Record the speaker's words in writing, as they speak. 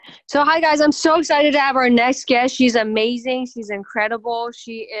So, hi guys, I'm so excited to have our next guest. She's amazing. She's incredible.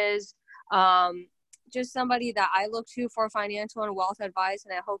 She is um, just somebody that I look to for financial and wealth advice.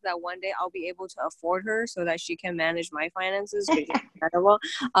 And I hope that one day I'll be able to afford her so that she can manage my finances because she's incredible.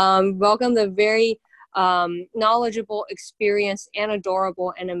 Welcome the very knowledgeable, experienced, and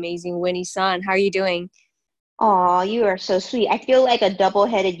adorable and amazing Winnie Sun. How are you doing? Oh, you are so sweet. I feel like a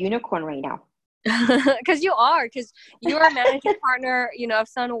double-headed unicorn right now. Because you're a managing partner, of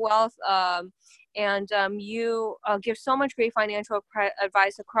Sun Wealth, and you give so much great financial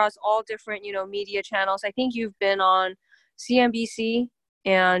advice across all different, media channels. I think you've been on CNBC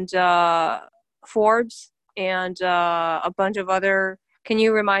and Forbes and a bunch of other. Can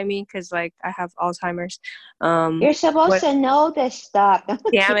you remind me? Because like I have Alzheimer's. You're supposed What? to know this stuff. I'm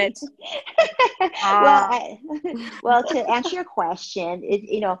Damn kidding. it! Well, Uh, well, to answer your question,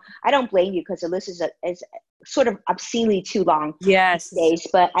 I don't blame you because the list is sort of obscenely too long these yes, days.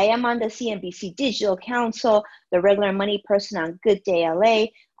 But I am on the CNBC Digital Council, the regular money person on Good Day LA.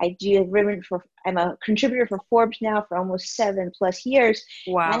 I'm a contributor for Forbes now for almost 7+ years,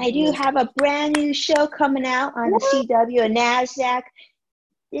 and wow, I do have a brand new show coming out on the woo, CW and Nasdaq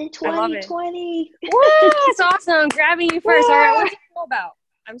in I love it. 2020. Woo, it's awesome. Grabbing you first. All right, Yeah. what's it all about?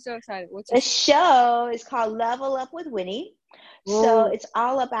 I'm so excited. What's your The show? show is called Level Up with Winnie. So Whoa, it's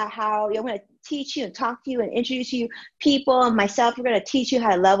all about how I'm going to teach you and talk to you and introduce you people and myself. We're going to teach you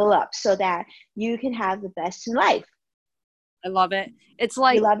how to level up so that you can have the best in life. I love it. It's You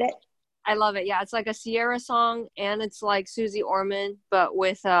like love it? I love it. Yeah, it's like a Sierra song, and it's like Susie Orman, but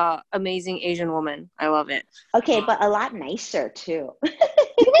with a amazing Asian woman. I love it. Okay, but a lot nicer too.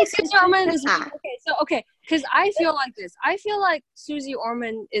 You think Susie Orman is okay? So okay, because I feel like this. I feel like Susie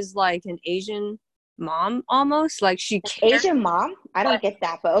Orman is like an Asian mom almost. Like she cares, Asian mom? I but don't get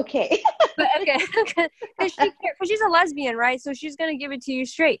that, but okay. okay, because she's a lesbian, right? So she's gonna give it to you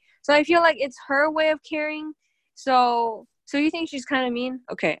straight. So I feel like it's her way of caring. So you think she's kind of mean?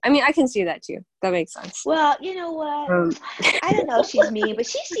 Okay, I mean I can see that too. That makes sense. Well, you know what? Um, I don't know if she's mean, but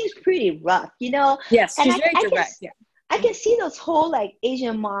she seems pretty rough. yes, And she's very direct. Yeah. I can see those whole like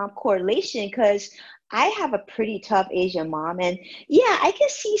Asian mom correlation because I have a pretty tough Asian mom, and yeah, I can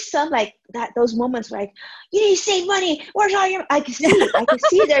see some like that those moments like you need to save money. Where's all your? I can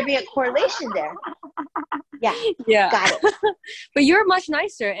see there being a correlation there. Yeah, Yeah. got it. But you're much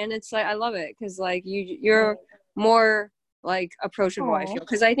nicer, and it's like I love it because like you're more like approachable. I feel Oh,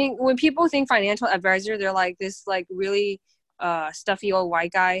 because I think when people think financial advisor, they're like this like really stuffy old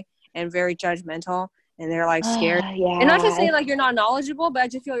white guy and very judgmental, and they're like scared. And not to yeah. say like you're not knowledgeable, but I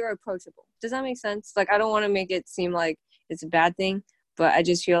just feel you're approachable. Does that make sense? Like I don't want to make it seem like it's a bad thing, but I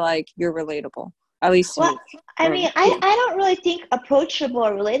just feel like you're relatable, at least to Well, me. I mean, Yeah, I don't really think approachable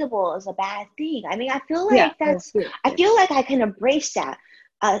or relatable is a bad thing. I mean, yeah, that's good. I Yeah, feel like I can embrace that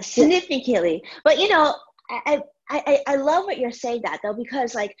yeah. significantly. But I love what you're saying that though,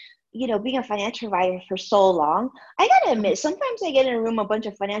 because like, being a financial advisor for so long, I gotta admit, sometimes I get in a room a bunch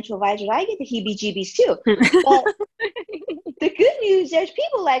of financial advisors, I get the heebie-jeebies too. But the good news, there's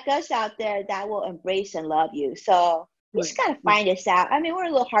people like us out there that will embrace and love you. So we just Right. gotta find us out. I mean, we're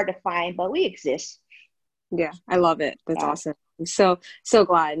a little hard to find, but we exist. Yeah, I love it. That's Yeah. awesome. I'm so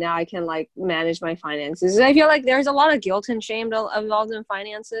glad now I can like manage my finances. I feel like there's a lot of guilt and shame involved in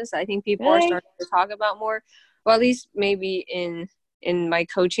finances. I think people are Really? starting to talk about more, or at least maybe in my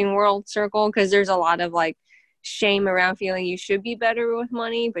coaching world circle, because there's a lot of like shame around feeling you should be better with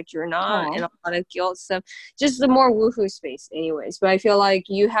money, but you're not, and Oh, a lot of guilt stuff. Just the more woohoo space, anyways. But I feel like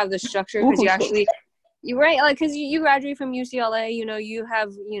you have the structure because woohoo you space. actually you're right, like, because you graduate from UCLA, you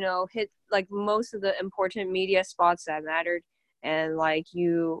have, hit, like, most of the important media spots that mattered. And, like,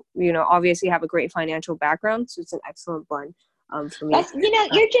 obviously have a great financial background. So it's an excellent blend for me. That's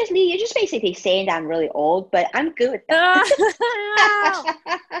you're just basically saying that I'm really old, but I'm good with No, that.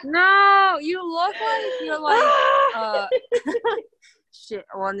 no, you look like you're like, uh, shit.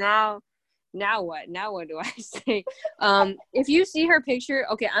 Well, now what? Now what do I say? If you see her picture,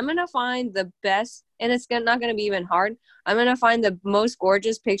 okay, I'm gonna find the best, and it's not gonna be even hard. I'm gonna find the most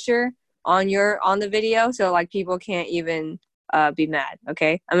gorgeous picture on the video, so like people can't even be mad.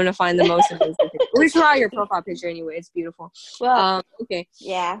 Okay, I'm gonna find the most amazing picture. We saw your profile picture anyway. It's beautiful. Well, Okay.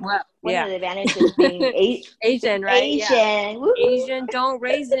 yeah. Well, One yeah. of the advantages being Asian, right? Yeah. Asian. Woohoo! Asian, don't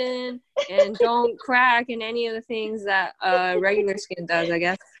raisin, and don't crack, and any of the things that regular skin does, I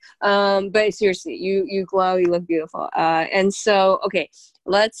guess. But seriously, you glow, you look beautiful. And so okay,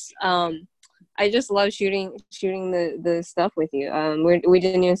 let's I just love shooting the stuff with you. We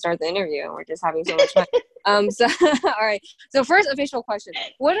didn't even start the interview, and we're just having so much fun. So all right. So first official question: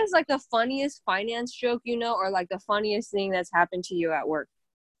 what is like the funniest finance joke or like the funniest thing that's happened to you at work?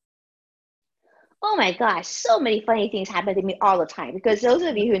 Oh my gosh, so many funny things happen to me all the time. Because those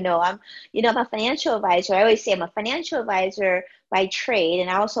of you who know, I'm a financial advisor. I always say I'm a financial advisor by trade, and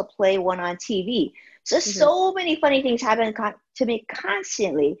I also play one on TV. So Mm-hmm. so many funny things happen to me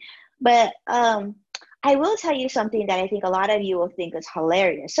constantly. But I will tell you something that I think a lot of you will think is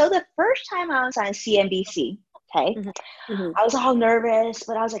hilarious. So the first time I was on CNBC, okay, Mm-hmm. Mm-hmm. I was all nervous,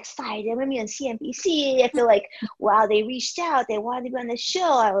 but I was excited. I'm gonna be on CNBC. I feel like, wow, they reached out. They wanted to be on the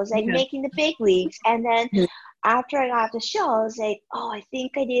show. I was like Yeah. making the big leagues. And then after I got off the show, I was like, oh, I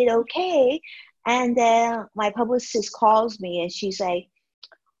think I did okay. And then my publicist calls me and she's like,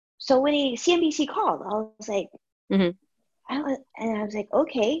 so when CNBC called, I was like, Mm-hmm. and I was like,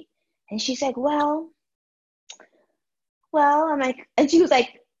 okay. And she's like, well, I'm like, and she was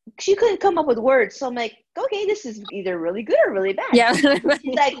like, she couldn't come up with words. So I'm like, okay, this is either really good or really bad. Yeah.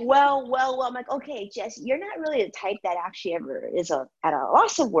 She's like, well. I'm like, okay, Jess, you're not really the type that actually ever is at a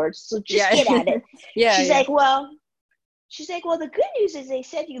loss of words. So just Yeah. get at it. Yeah. She's Yeah. like, well, the good news is they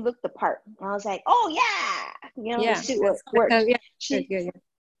said you look the part. And I was like, oh yeah, Yeah. the suit works. Yeah. She, Good. Yeah.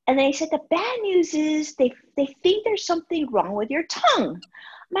 and they said the bad news is they think there's something wrong with your tongue.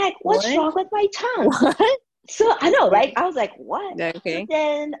 I'm like, what's What? wrong with my tongue? What? So I know, right? I was like, what? Okay. So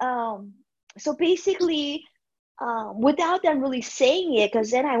then, so basically, without them really saying it,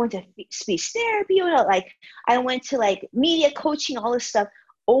 because then I went to speech therapy, like I went to like media coaching, all this stuff,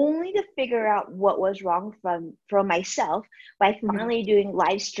 only to figure out what was wrong from myself by finally doing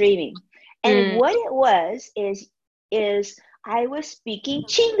live streaming. And what it was is I was speaking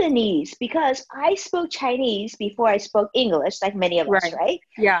Chinese because I spoke Chinese before I spoke English, like many of us, right?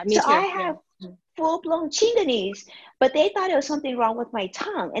 Yeah, me so too. I have full-blown Chinese, but they thought it was something wrong with my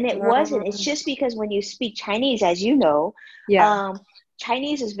tongue, and it wasn't. It's just because when you speak Chinese, as you know, Yeah.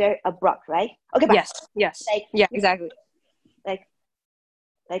 Chinese is very abrupt, right? Okay, bye. Yes. Like, Yeah, exactly.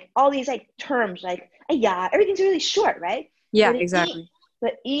 like all these like terms, like yeah, everything's really short, right? Yeah, But exactly.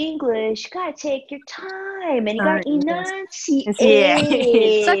 but English, you gotta take your time and you gotta Yes. enunciate. Yeah.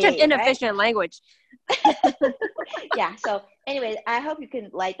 It's such an Right? inefficient language. Yeah. So, anyways, I hope you can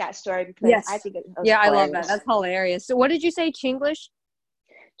like that story because Yes. I think it was Yeah, I love hilarious. that. That's hilarious. So, what did you say? Chinglish?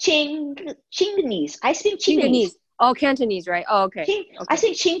 Chinese. I speak Chinese. Oh, Cantonese, right? Oh, okay. I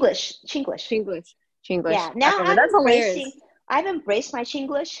speak Chinglish. Chinglish. Yeah. Now That's hilarious. I've embraced my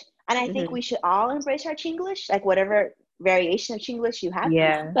Chinglish, and I think we should all embrace our Chinglish, like whatever variation of Chinglish you have.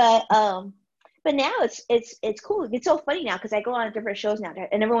 Yeah. But now it's cool. It's so funny now because I go on different shows now,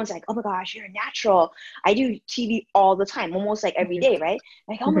 and everyone's like, "Oh my gosh, you're a natural." I do TV all the time, almost like every day, right?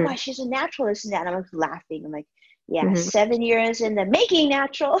 Like, "Oh my gosh, she's a natural," this and that. And I'm like laughing. I'm like, "Yeah, 7 years in the making,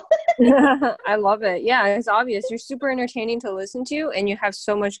 natural." I love it. Yeah, it's obvious. You're super entertaining to listen to, and you have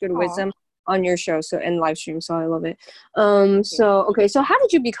so much good wisdom on your show, so and live stream. So I love it. So how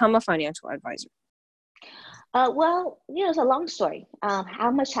did you become a financial advisor? Well, it's a long story. How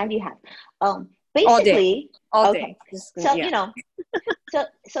much time do you have? Basically, all day. So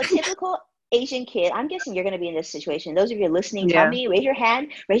so typical Asian kid. I'm guessing you're going to be in this situation. Those of you listening, tell me. Raise your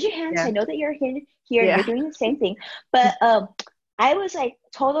hand. Raise your hands. So I know that you're here. And you're doing the same thing. But I was like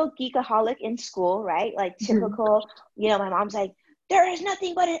total geekaholic in school, right? Like typical. My mom's like, there is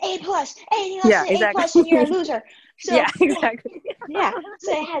nothing but an A+. Anything else than A+, and you're a loser. So, exactly.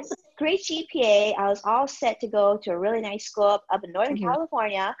 So I had great GPA. I was all set to go to a really nice school up in Northern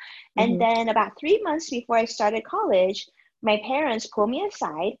California. And then about 3 months before I started college, my parents pulled me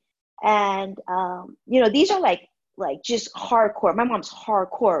aside. And, these are like just hardcore. My mom's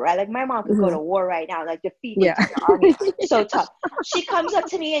hardcore, right? Like my mom could go to war right now, like defeat the entire army. So tough. She comes up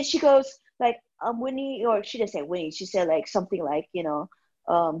to me and she goes like, Winnie, or she didn't say Winnie. She said like something like,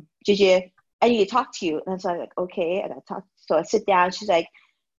 Gigi, I need to talk to you. And so I'm like, okay, I got to talk. So I sit down. She's like,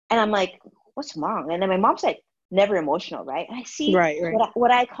 and I'm like, what's wrong? And then my mom's like, never emotional, right? And I see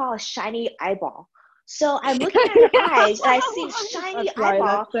what I call a shiny eyeball. So I'm looking at her eyes, and I see a shiny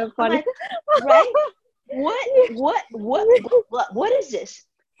eyeball. That's so funny. I'm like, right? What is this?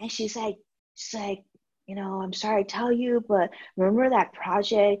 And she's like, I'm sorry to tell you, but remember that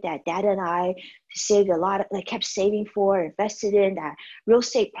project that Dad and I saved a lot of, kept saving for, invested in, that real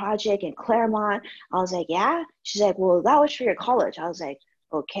estate project in Claremont? I was like, yeah. She's like, well, that was for your college. I was like,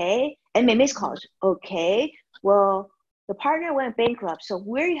 okay. And my Miss College. Okay. Well, the partner went bankrupt, so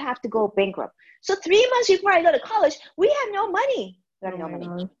we have to go bankrupt. So 3 months before I go to college, we have no money.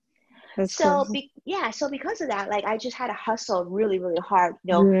 That's so so because of that, I just had to hustle really, really hard.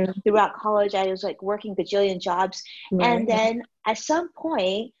 Throughout college, I was working bajillion jobs, and then at some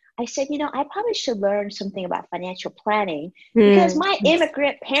point, I said, I probably should learn something about financial planning because my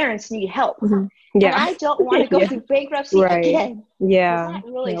immigrant parents need help, and I don't want to go through bankruptcy again. Yeah. That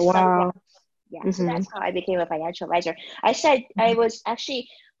really sucked. Yeah, so Mm-hmm. that's how I became a financial advisor. I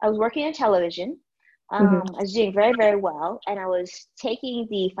was working in television. Mm-hmm. I was doing very, very well, and I was taking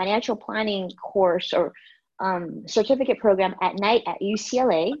the financial planning course or certificate program at night at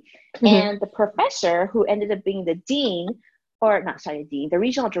UCLA. Mm-hmm. And the professor who ended up being the dean, or not, sorry, dean, the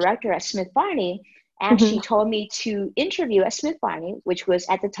regional director at Smith Barney, Mm-hmm. actually told me to interview at Smith Barney, which was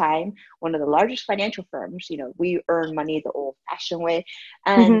at the time one of the largest financial firms. You know, we earn money the old-fashioned way,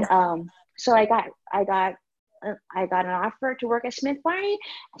 and Mm-hmm. so I got an offer to work at Smith Barney.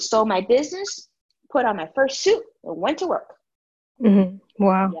 I sold my business, put on my first suit, and went to work. Mm-hmm.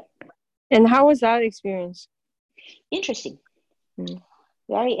 Wow. Yep. And how was that experience? Interesting. Mm-hmm.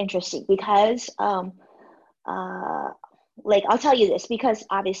 Very interesting because uh like I'll tell you this because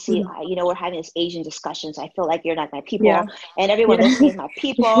obviously you know we're having this Asian discussions. I feel like you're not my Yeah. people and everyone Yeah. listening is my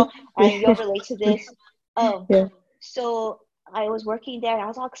people and Yeah. you'll relate to this. Oh, Yeah. so I was working there and I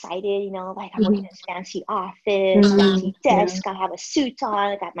was all excited, you know, like I'm working Mm-hmm. in this fancy office, Mm-hmm. fancy Yeah. desk, I have a suit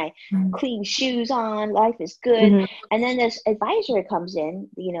on, I got my clean shoes on, life is good. Mm-hmm. And then this advisor comes in,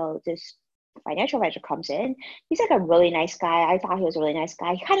 you know, this financial advisor comes in. He's like a really nice guy. I thought he was a really nice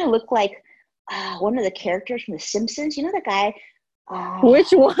guy. He kind of looked like one of the characters from The Simpsons. You know the guy,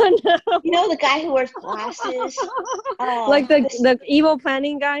 Which one? you know the guy who wears glasses. Like the This the evil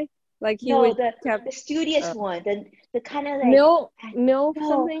planning guy? Like he no, would the have the studious one, the kind of like Mill no,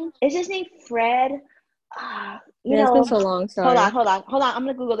 something? is his name Fred? You Yeah, it's been know, so long, hold on, sorry. hold on, hold on. I'm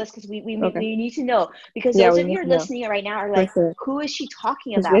gonna Google this because Okay. we need to know because Yeah, those we of you need who are to know. listening right now are For like, sure. who is she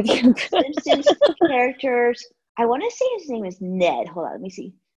talking His about? video. Simpsons characters. I want to say his name is Ned. Hold on, let me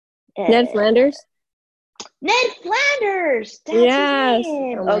see. Ned Flanders? Ned Flanders. That's his Yes.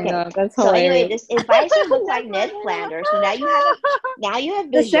 name. Oh my Okay. god, that's So anyway, hilarious. this advisor looked Ned like Ned Flanders. Flanders. So now you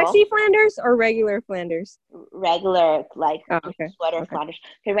have The sexy visual, Flanders or regular Flanders? regular like Oh, just okay. sweater Okay. Flanders.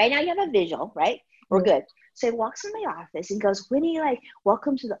 Okay, right now you have a visual, right? We're Mm-hmm. good. So he walks in my office and goes, Winnie, like,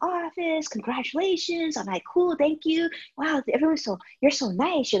 welcome to the office. Congratulations. I'm like, cool, thank you. Wow, you're so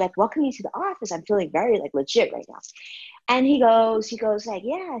nice. You're like, welcome me to the office. I'm feeling very like legit right now. And he goes like,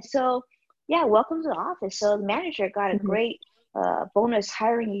 yeah, so yeah, welcome to the office. So the manager got a Mm-hmm. great bonus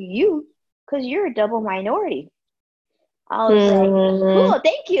hiring you because you're a double minority. I was like, Mm-hmm. cool,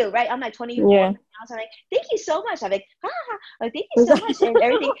 thank you, right? I'm like 24 Yeah. now, so I'm like, thank you so much. I'm like, like, thank you so much, and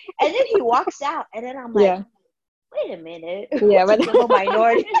everything. And then he walks out, and then I'm like, Yeah. wait a minute, Yeah, what's a but double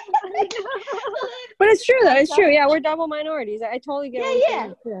minority? but it's true though. And It's so, true. Yeah, we're double minorities. I totally get what yeah, you're yeah.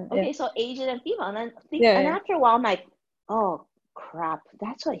 saying. Yeah. Yeah. Okay, so Asian and female, Yeah. and Yeah. after a while, I'm like, oh crap,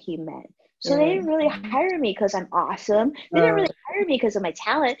 that's what he meant. So they Yeah. didn't really hire me because I'm awesome. They didn't really hire me because of my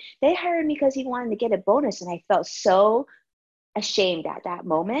talent. They hired me because he wanted to get a bonus, and I felt so ashamed at that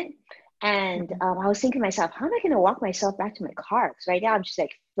moment. And I was thinking to myself, how am I going to walk myself back to my car? Because right now I'm just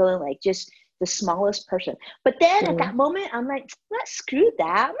like feeling like just the smallest person. But then at that moment, I'm like, let's screw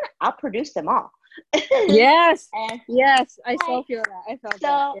that. I'll produce them all. Yes. And Yes. I so feel that. I felt so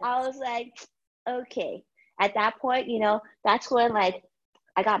that. Yes. I was like, okay. At that point, you know, that's when like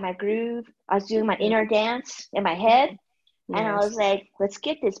I got my groove. I was doing my inner dance in my head. And I Yes. was like, let's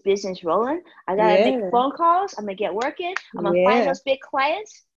get this business rolling. I got to make Yeah. phone calls. I'm going to get working. I'm going to find Yeah. those big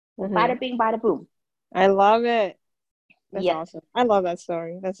clients. And bada bing, bada boom. I love it. That's Yep. awesome. I love that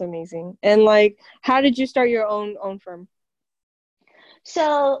story. That's amazing. And like, how did you start your own firm?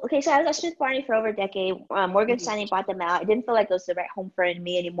 So, okay, so I was at Smith Barney for over a decade. Morgan Stanley bought them out. I didn't feel like it was the right home for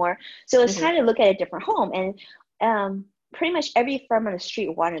me anymore. So it was time to look at a different home. And pretty much every firm on the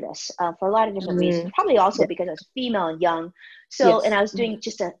street wanted us for a lot of different reasons. Probably also because I was female and young. So, and I was doing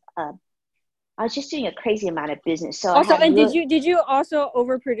just I was just doing a crazy amount of business. So Also, I had and did you also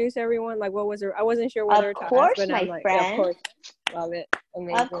overproduce everyone? Like, what was there? I wasn't sure whether of to ask, course, but I'm my like, yeah, of friend. course, love it,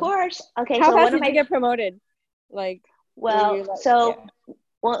 amazing. Of course. Okay, How so fast one of did you my get promoted? Like, well, you, like, so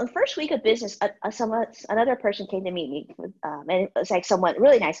well, in the first week of business, another person came to meet me, and it was like someone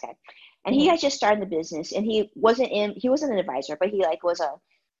really nice guy, and he had just started the business, and he wasn't an advisor, but he like was a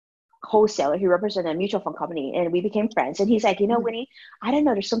wholesaler. He represented a mutual fund company, and we became friends. And he's like, you know, Winnie, I don't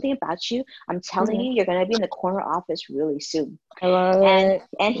know, there's something about you. I'm telling you, you're gonna be in the corner office really soon. I love it.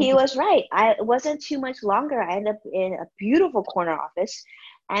 And he was right. It wasn't too much longer. I ended up in a beautiful corner office,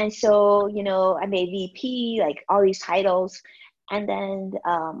 and so you know, I made VP, like all these titles, and then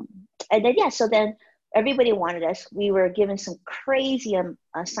yeah. So then everybody wanted us. We were given some crazy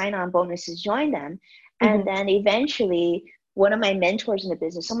sign-on bonuses, join them, and then eventually one of my mentors in the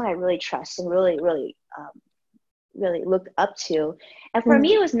business, someone I really trust and really, really, really looked up to. And for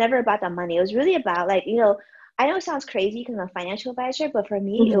me, it was never about the money. It was really about like, you know, I know it sounds crazy because I'm a financial advisor, but for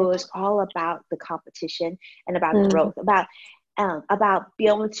me, it was all about the competition and about growth, about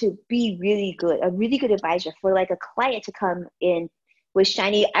being able to be a really good advisor for like a client to come in with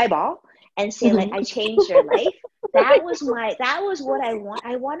shiny eyeball and say like, I changed their life. That was what I want.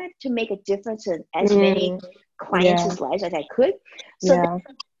 I wanted to make a difference in as many clients' lives as I could. So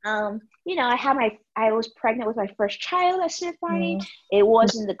I was pregnant with my first child at Smith Barney. It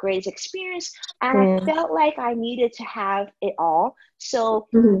wasn't the greatest experience, and I felt like I needed to have it all. So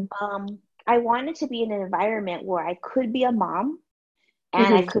I wanted to be in an environment where I could be a mom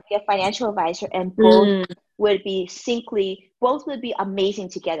and I could be a financial advisor, and both would be amazing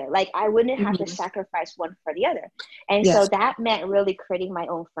together. Like I wouldn't have to sacrifice one for the other. And so that meant really creating my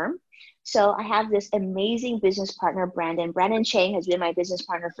own firm. So I have this amazing business partner, Brandon. Brandon Chang has been my business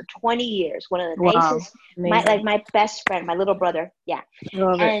partner for 20 years. One of the nicest, my best friend, my little brother. Yeah.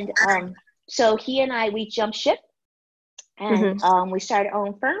 And so he and I, we jumped ship, and we started our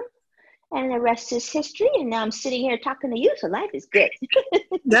own firm. And the rest is history. And now I'm sitting here talking to you. So life is good.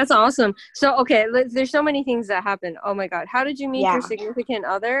 That's awesome. So, okay, there's so many things that happen. Oh my God. How did you meet your significant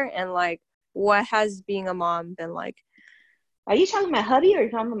other? And like, what has being a mom been like? Are you talking about hubby or are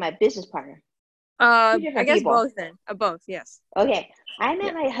you talking about my business partner? I guess both then. Both, yes. Okay. I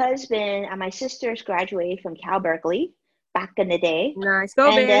met my husband and my sisters graduated from Cal Berkeley back in the day. Nice.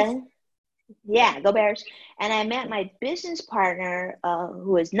 Go Bears. Go Bears. And I met my business partner,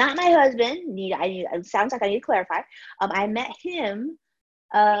 who is not my husband. It sounds like I need to clarify. I met him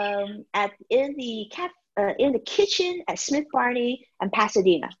in the kitchen at Smith Barney and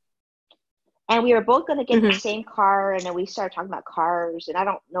Pasadena. And we were both going to get the same car. And then we started talking about cars. And I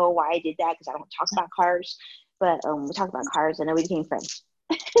don't know why I did that because I don't talk about cars. But we talked about cars and then we became friends.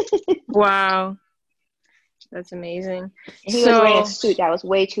 Wow. That's amazing. And he was wearing a suit that was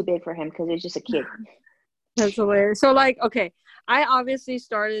way too big for him because he was just a kid. That's hilarious. So like, okay, I obviously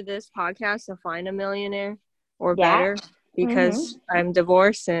started this podcast to find a millionaire or better because I'm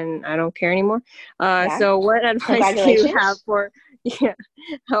divorced and I don't care anymore. So what advice do you have for,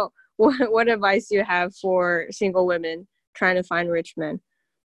 what advice do you have for single women trying to find rich men?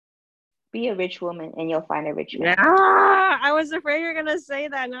 Be a rich woman and you'll find a rich man. I was afraid you were going to say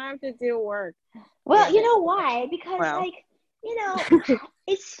that. Now I have to do work. Well, you know why? Because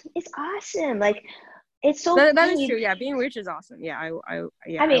it's awesome. Like it's so that is true. Yeah, being rich is awesome. Yeah, I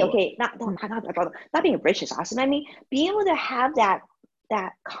mean, okay, not being rich is awesome. I mean, being able to have that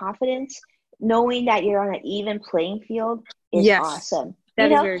confidence, knowing that you're on an even playing field is awesome.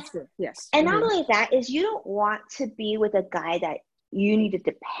 That is very true. Yes. And not only that is you don't want to be with a guy that you need to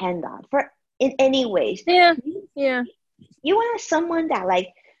depend on for in any ways. Yeah. You want someone that like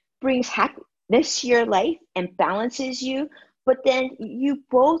brings happiness to your life and balances you, but then you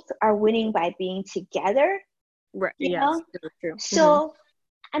both are winning by being together. Right. You know? True. So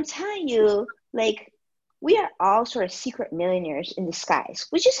I'm telling you, like, we are all sort of secret millionaires in disguise.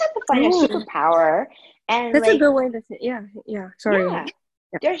 We just have to find our superpower. And that's a good way to say. Yeah. Sorry. Yeah.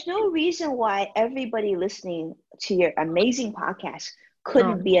 There's no reason why everybody listening to your amazing podcast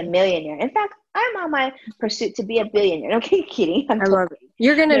couldn't be a millionaire. In fact, I'm on my pursuit to be a billionaire. Okay, kidding. I love it.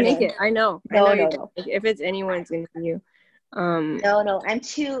 You're gonna make it. I know. No. If it's anyone, it's gonna be you. No. I'm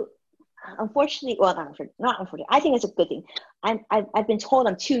too. Unfortunately, well, not unfortunately. I think it's a good thing. I've been told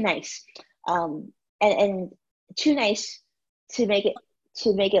I'm too nice, and too nice to make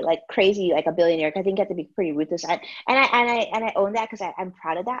it like crazy, like a billionaire. I think you have to be pretty ruthless. And I own that because I'm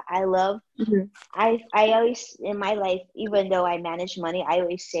proud of that. I love. I always in my life, even though I manage money, I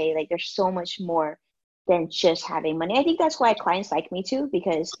always say like there's so much more than just having money. I think that's why clients like me too,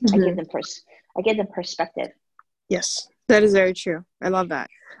 because I give them perspective. Yes, that is very true. I love that.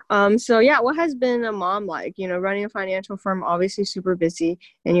 So yeah, what has been a mom like? You know, running a financial firm, obviously super busy,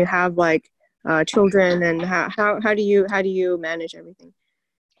 and you have like children, and how do you manage everything?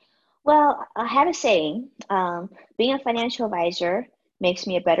 Well, I have a saying, being a financial advisor makes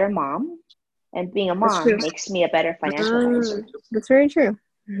me a better mom, and being a mom makes me a better financial advisor. That's very true.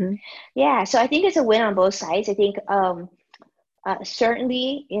 Yeah, so I think it's a win on both sides. I think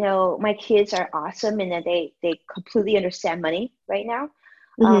certainly, you know, my kids are awesome in that they completely understand money right now.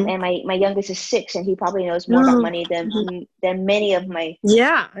 And my youngest is 6, and he probably knows more about money than many of my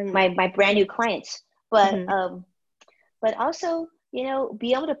brand new clients. But also, you know,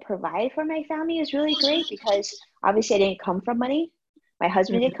 be able to provide for my family is really great because obviously I didn't come from money. My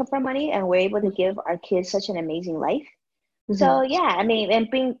husband didn't come from money, and we're able to give our kids such an amazing life. So yeah, I mean,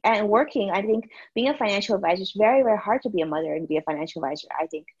 and working, I think being a financial advisor is very, very hard to be a mother and be a financial advisor, I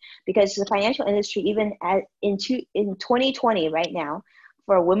think, because the financial industry, even in 2020 right now,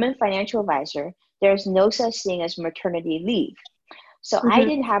 for a women financial advisor, there's no such thing as maternity leave. So I Mm-hmm.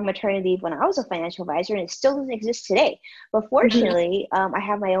 didn't have maternity leave when I was a financial advisor, and it still doesn't exist today. But Mm-hmm. fortunately, I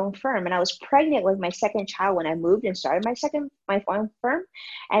have my own firm, and I was pregnant with my second child when I moved and started my own firm.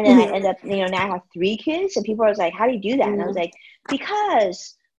 And then I Mm-hmm. end up, now I have three kids, and people are like, "How do you do that?" And I was like,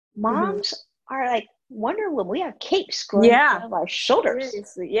 "Because Mm-hmm. moms are like Wonder Woman. We have capes going Yeah. out of our shoulders,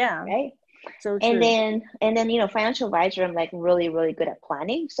 Seriously. Yeah. right?" So And true. then financial advisor, I'm like really really good at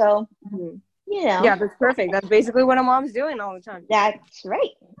planning. So Mm-hmm. you know Yeah, that's perfect. That's basically what a mom's doing all the time. that's right.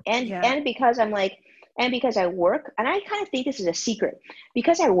 And Yeah. and because I'm like, and because I work, and I kind of think this is a secret,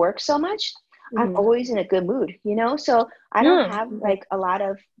 because I work so much, I'm Mm-hmm. always in a good mood, So I don't Mm. have Okay. like a lot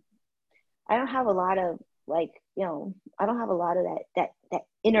of, I don't have a lot of like, I don't have a lot of that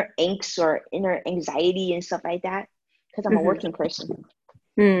inner angst or inner anxiety and stuff like that, because I'm a Mm-hmm. working person.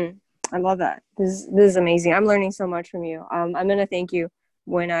 Mm. I love that. This is amazing. I'm learning so much from you. I'm gonna thank you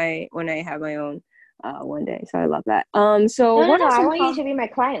when I have my own one day. So I love that. So No, no, what no. are I some want you to be my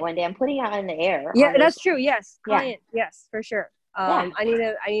client one day. I'm putting it out in the air Yeah, on that's this. true. Yes, Yeah, client. Yes, for sure. yeah. I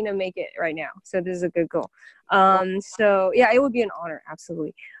need to make it right now. So this is a good goal. Well, So yeah, it would be an honor,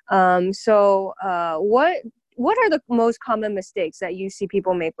 absolutely. What are the most common mistakes that you see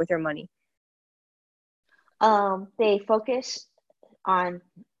people make with their money? they focus on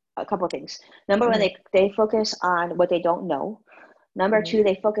a couple of things. Number one, Mm-hmm. they focus on what they don't know. Number Mm-hmm. two,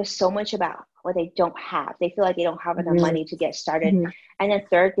 they focus so much about what they don't have. They feel like they don't have enough money to get started. Mm-hmm. And then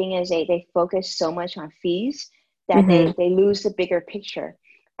third thing is they focus so much on fees that Mm-hmm. they lose the bigger picture.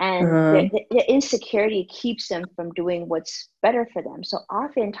 And Uh, the insecurity keeps them from doing what's better for them. So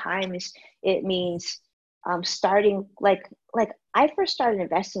oftentimes it means starting like I first started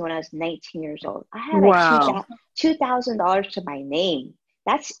investing when I was 19 years old. I had like wow. $2,000 to my name.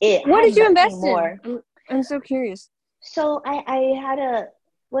 That's it. I What had did you nothing invest in? more. I'm so curious. So I had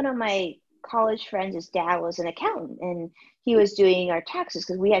one of my college friends, his dad was an accountant, and he was doing our taxes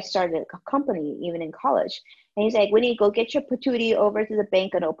because we had started a company even in college. And he's like, "Winnie, go get your patootie over to the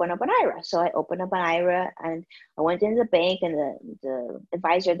bank and open up an IRA." So I opened up an IRA, and I went into the bank, and the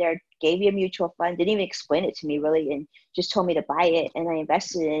advisor there gave me a mutual fund, didn't even explain it to me really, and just told me to buy it, and I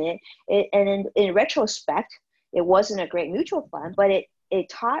invested in it. And in retrospect, it wasn't a great mutual fund, but it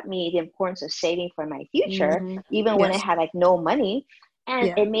taught me the importance of saving for my future, Mm-hmm. even when I Yes. had like no money. And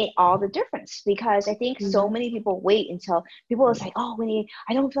Yeah. it made all the difference, because I think so Mm-hmm. many people wait until people was like, "Oh, Winnie,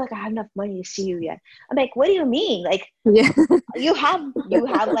 I don't feel like I have enough money to see you yet." I'm like, "What do you mean? Like Yeah. you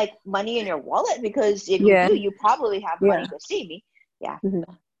have like money in your wallet? Because if you Yeah. do, you probably have Yeah. money to see me." Yeah.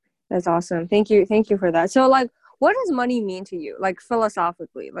 Mhm. That's awesome. Thank you. Thank you for that. So like what does money mean to you? Like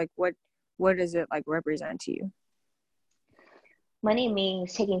philosophically, like what does it like represent to you? Money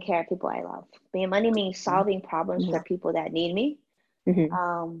means taking care of people I love. Money means solving problems for people that need me. Mm-hmm.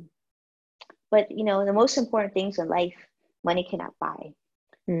 Um, but the most important things in life, money cannot buy.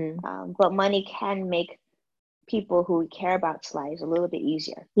 Mm-hmm. But money can make people who we care about's lives a little bit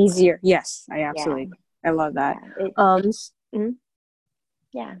easier. Easier. Yes, I Yeah, absolutely. I love that. yeah, Mhm.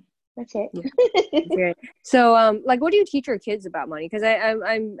 yeah. That's it. Yeah. Great. So, like, what do you teach your kids about money? Because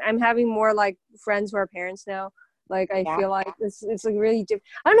I'm having more like friends who are parents now. Like, I Yeah. feel like it's like really different.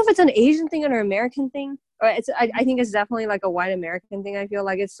 I don't know if it's an Asian thing or an American thing, or I think it's definitely like a white American thing. I feel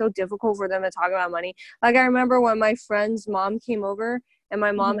like it's so difficult for them to talk about money. Like, I remember when my friend's mom came over, and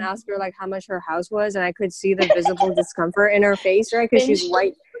my mom Mm-hmm. asked her like how much her house was, and I could see the visible discomfort in her face, right? Because she's Cringe.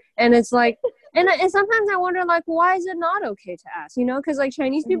 white, and it's like. And sometimes I wonder, like, why is it not okay to ask? Because like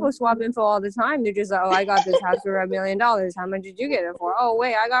Chinese Mm-hmm. people swap info all the time. They're just like, oh, I got this house for $1 million. How much did you get it for? Oh,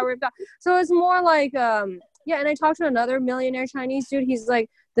 wait, I got ripped off. So it's more like, yeah. And I talked to another millionaire Chinese dude. He's like,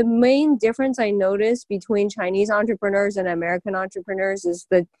 the main difference I noticed between Chinese entrepreneurs and American entrepreneurs is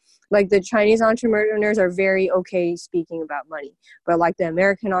that, like, the Chinese entrepreneurs are very okay speaking about money, but like the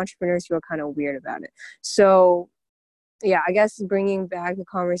American entrepreneurs feel kind of weird about it. So yeah, I guess bringing back the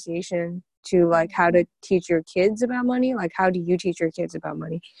conversation to like how to teach your kids about money. Like, how do you teach your kids about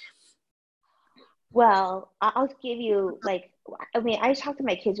money? Well, I'll give you like, I talk to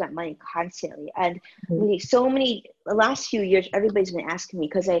my kids about money constantly, and Mhm. the last few years, everybody's been asking me,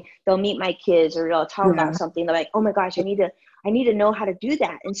 because they'll meet my kids or they'll tell them Yeah. about something. They're like, "Oh my gosh, I need to know how to do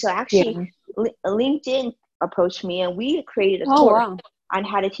that." And so actually, Yeah. LinkedIn approached me, and we created a Oh course wow. on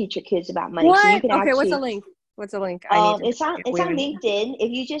how to teach your kids about money. So you What? can Okay, what's a actually, link? What's a link? I need to it's we on haven't. LinkedIn.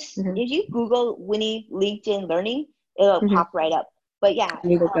 Mm-hmm. If you Google Winnie LinkedIn Learning, it'll Mm-hmm. pop right up. But yeah, I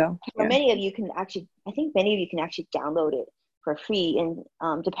need to go. for Yeah. many of you can actually, I think many of you can actually download it for free,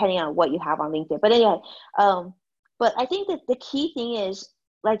 and depending on what you have on LinkedIn. But anyway, but I think that the key thing is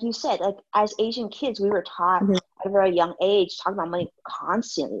like you said, like as Asian kids, we were taught Mhm. at a very young age talking about money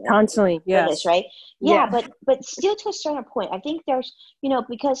constantly. Like, Constantly, goodness, yes. right? Yeah, Yeah. but still to a certain point, I think there's,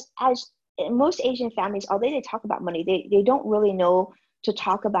 because as in most Asian families, although they talk about money, they don't really know to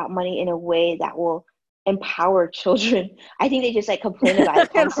talk about money in a way that will empower children. I think they just like complain about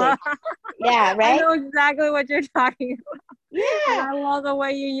it constantly. Yeah, I right? know exactly what you're talking about. And Yeah, I love the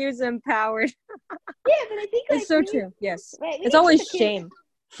way you use empowered. yeah, but I think It's like so true. Yes. right, we It's need to teach always the kids. shame.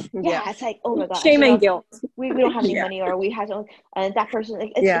 Yeah. Yeah, it's like, oh my gosh, Shame and guilt. we don't have any Yeah. money, or we have some, and that person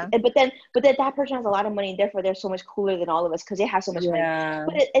like Yeah. but then that person has a lot of money, and therefore they're so much cooler than all of us because they have so much money. Yeah.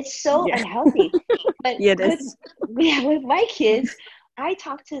 But it's so Yeah. unhealthy. But Yeah, it with is. yeah, with my kids, I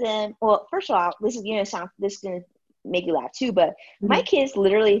talk to them. Well, first of all, this is gonna make you laugh too, but my Mhm. kids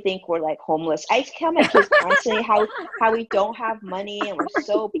literally think we're like homeless. I tell my kids constantly how we don't have money and we're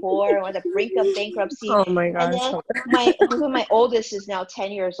so poor and we're at the brink of bankruptcy. Oh my And gosh. then my oldest is now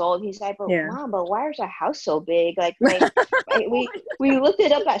 10 years old. He's like, but Yeah. mom, but why is our house so big? Like we looked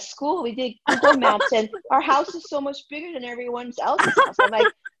it up at school. We did Google Maps, and our house is so much bigger than everyone else's house. I'm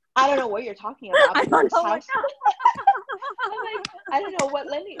like, I don't know what you're talking about, I because don't this know what. house. I'm like, I don't know what.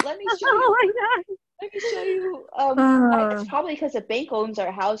 Let me show you. Oh my Let me show you. It's god. probably because the bank owns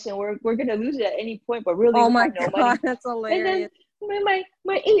our house, and we're gonna lose it at any point. But really, Oh we my have no god, money. that's And then hilarious.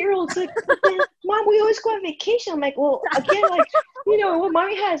 my 8-year-old's like, but then, mom, we always go on vacation. I'm like, well, again, like, what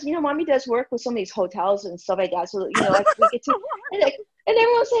mommy has, mommy does work with some of these hotels and stuff like that. So, like we get to, and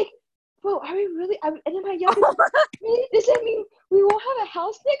everyone's like, well, are we really? And then my youngest, does that mean we won't have a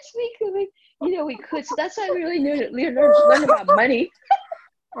house next week? And like, we could. So that's why we really learn about money.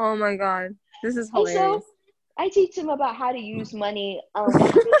 Oh my god, this is And hilarious. so I teach them about how to use money.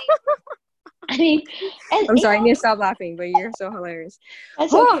 It's really, I mean, and I'm sorry, I need to stop laughing, but you're so hilarious.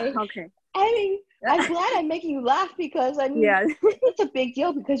 that's Oh, okay. okay. I mean, I'm glad I'm making you laugh, because I mean, Yeah. it's a big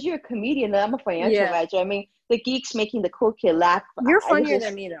deal because you're a comedian and I'm a financial Yeah. advisor. I mean, the geek's making the cool kid laugh. You're This funnier is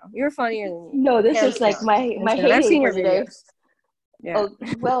than me though. You're funnier than me. no, this Hands is like down. my Hands down. I've heyday seen for your today. videos. Yeah. Oh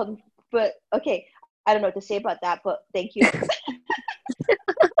well, but okay, I don't know what to say about that, but thank you.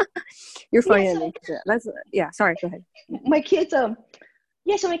 You're Yeah, funnier than so me. That's sorry, go ahead. my kids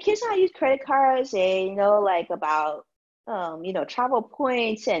yeah, so my kids know how to use credit cards. They know like about travel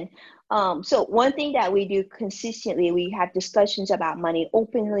points, and so one thing that we do consistently, we have discussions about money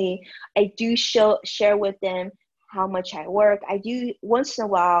openly. I do share with them how much I work. I do once in a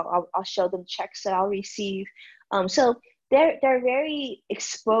while. I'll show them checks that I'll receive. So they're very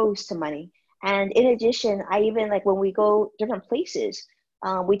exposed to money. And in addition, I even like when we go different places,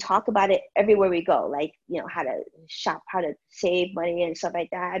 we talk about it everywhere we go, like, how to shop, how to save money and stuff like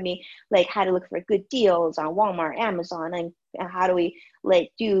that. I mean, like how to look for good deals on Walmart, Amazon, and how do we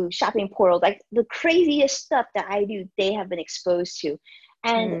like do shopping portals, like the craziest stuff that I do, they have been exposed to.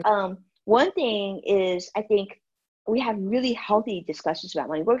 And Mm. one thing is, I think we have really healthy discussions about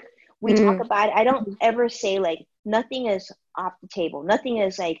money. We talk Mm. about it. I don't ever say like nothing is off the table. Nothing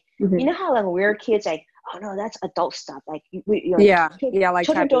is like, Mm-hmm. how like when we were kids, like, oh no, that's adult stuff. Like Yeah. Yeah, like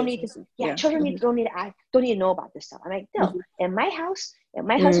children don't tattoos need and to. stuff. Yeah, Yeah. children Mm-hmm. don't need to know about this stuff. I'm like, no. Mm-hmm. In my house, and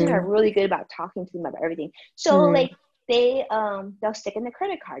my husband are Mm. really good about talking to them about everything. So Mm. like they'll stick in the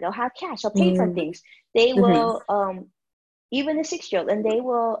credit card. They'll have cash. They'll pay for Mm. things. They Mm-hmm. will even the 6-year-old, and they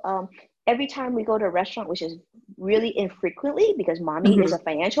will every time we go to a restaurant, which is really infrequently because mommy Mm-hmm. is a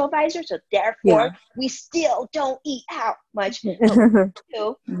financial advisor, so Yeah. therefore we still don't eat out much, but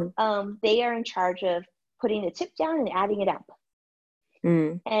still, they are in charge of putting the tip down and adding it up.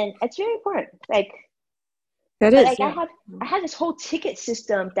 Mm. And it's very important. Like, That but is, like yeah. I had this whole ticket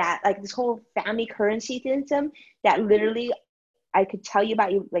system, that like this whole family currency system that literally I could tell you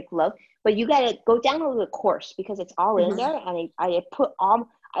about, you like love, but you gotta go download the course because it's all in Mm-hmm. there. And I put all,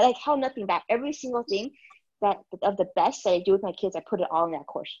 I like how nothing back, every single thing that of the best that I do with my kids, I put it all in that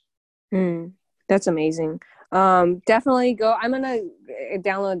course. Mm. That's amazing. Definitely go. I'm gonna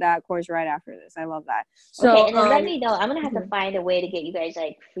download that course right after this. I love that. So Okay, and then let me know. I'm gonna have to mhm. find a way to get you guys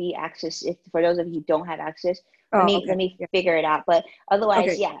like free access, if for those of you who don't have access. Let Oh, me okay. Yeah. figure it out. But otherwise,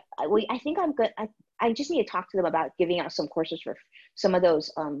 Okay. yeah, I think I'm good. I just need to talk to them about giving out some courses for some of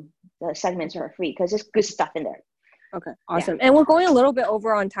those the segments for free, because there's good stuff in there. Okay. Yeah. Awesome. And we're going a little bit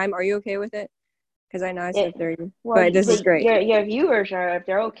over on time. Are you okay with it? Because I know I said 30, but this is great. Your viewers are, if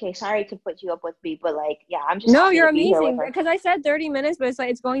they're okay. Sorry to put you up with me, but like, yeah, I'm just No, happy you're to be here with amazing. her. Because I said 30 minutes, but it's like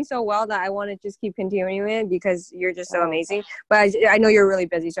it's going so well that I want to just keep continuing it because you're just so amazing. But I know you're really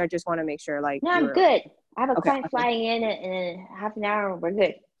busy, so I just want to make sure like. No, I'm good. I have a client awesome. flying in half an hour. We're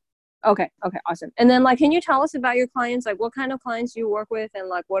good. Okay, awesome. And then like, can you tell us about your clients? Like, what kind of clients you work with, and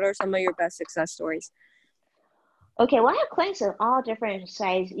like, what are some of your best success stories? Okay, well, I have clients of all different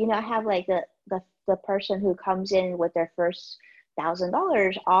sizes. You know, I have like the person who comes in with their first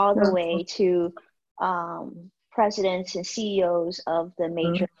 $1,000 all the way to presidents and CEOs of the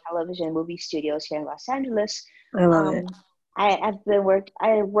major television movie studios here in Los Angeles. I love it. Um, I worked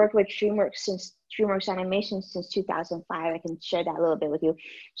with DreamWorks Animation since 2005. I can share that a little bit with you.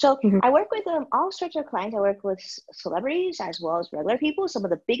 So Mhm. I work with all sorts of clients. I work with celebrities as well as regular people. Some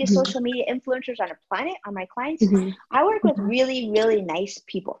of the biggest Mhm. social media influencers on the planet are my clients. Mhm. I work with Mhm. really, really nice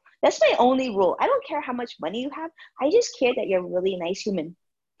people. That's my only rule. I don't care how much money you have. I just care that you're a really nice human.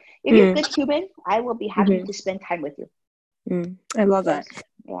 If you're a Mhm. good human, I will be happy Mhm. to spend time with you. I love that. Yes.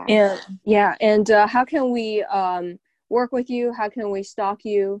 Yeah. And yeah, and how can we work with you? How can we stalk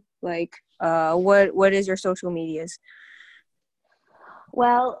you? Like, what is your social medias?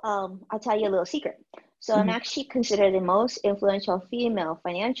 Well, I'll tell you a little secret. So I'm Mhm. actually considered the most influential female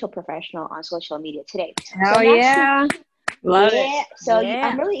financial professional on social media today. So Hell I'm actually, yeah, love it. yeah. So I'm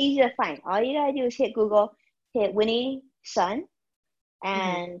Yeah. really easy to find. All you gotta do is hit Google, hit Winnie Sun, Mhm.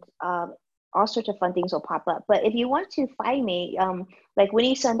 and all sorts of fun things will pop up. But if you want to find me, like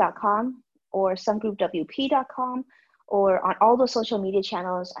winniesun.com or sungroupwp.com, or on all the social media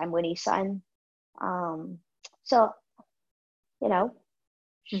channels, I'm Winnie Sun. Um, so, you know,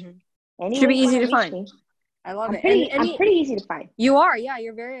 Mhm. any Should way be you want easy to to reach find. me, I love I'm it. And I'm any pretty easy to find. you are, yeah,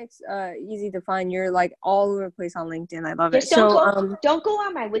 you're very easy to find. You're like all over the place on LinkedIn. I love it. Just So don't go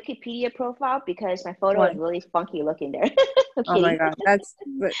on my Wikipedia profile because my photo why? is really funky looking there. I'm Oh my kidding. God,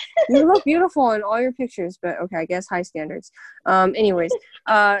 but you look beautiful in all your pictures, but okay, I guess high standards. Anyways,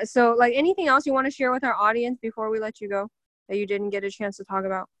 so like anything else you want to share with our audience before we let you go that you didn't get a chance to talk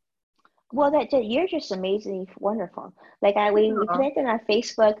about? Well, that you're just amazingly wonderful. Like we Aw, connected on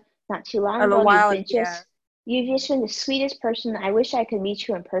Facebook not too long a ago. little while, yeah. You've just been the sweetest person. I wish I could meet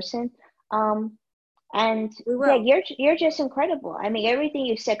you in person. Um, and We yeah, will. you're just incredible. I mean, everything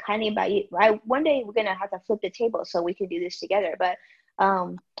you said kind of about you. One day we're gonna have to flip the table so we can do this together. But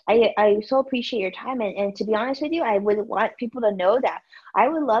I so appreciate your time. And to be honest with you, I would want people to know that I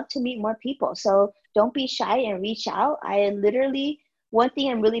would love to meet more people. So don't be shy and reach out. I literally, one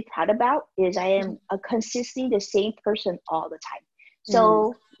thing I'm really proud about is I am consistently the same person all the time. Mm,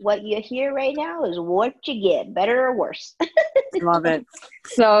 So what you hear right now is what you get, better or worse. love it.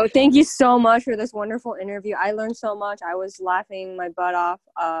 So thank you so much for this wonderful interview. I learned so much. I was laughing my butt off.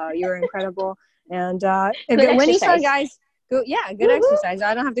 You're incredible. And Good Winnie Sun, exercise. guys, go. Yeah, good Woohoo! exercise.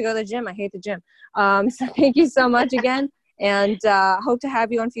 I don't have to go to the gym. I hate the gym. So thank you so much again, and hope to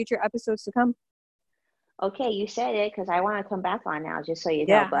have you on future episodes to come. Okay, you said it because I want to come back on now, just so you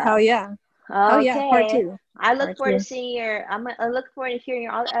know. Yeah, But hell yeah, hell yeah. Part okay, two. I look Part forward to two. seeing your. I look forward to hearing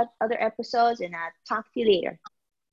your all other episodes, and I'll talk to you later.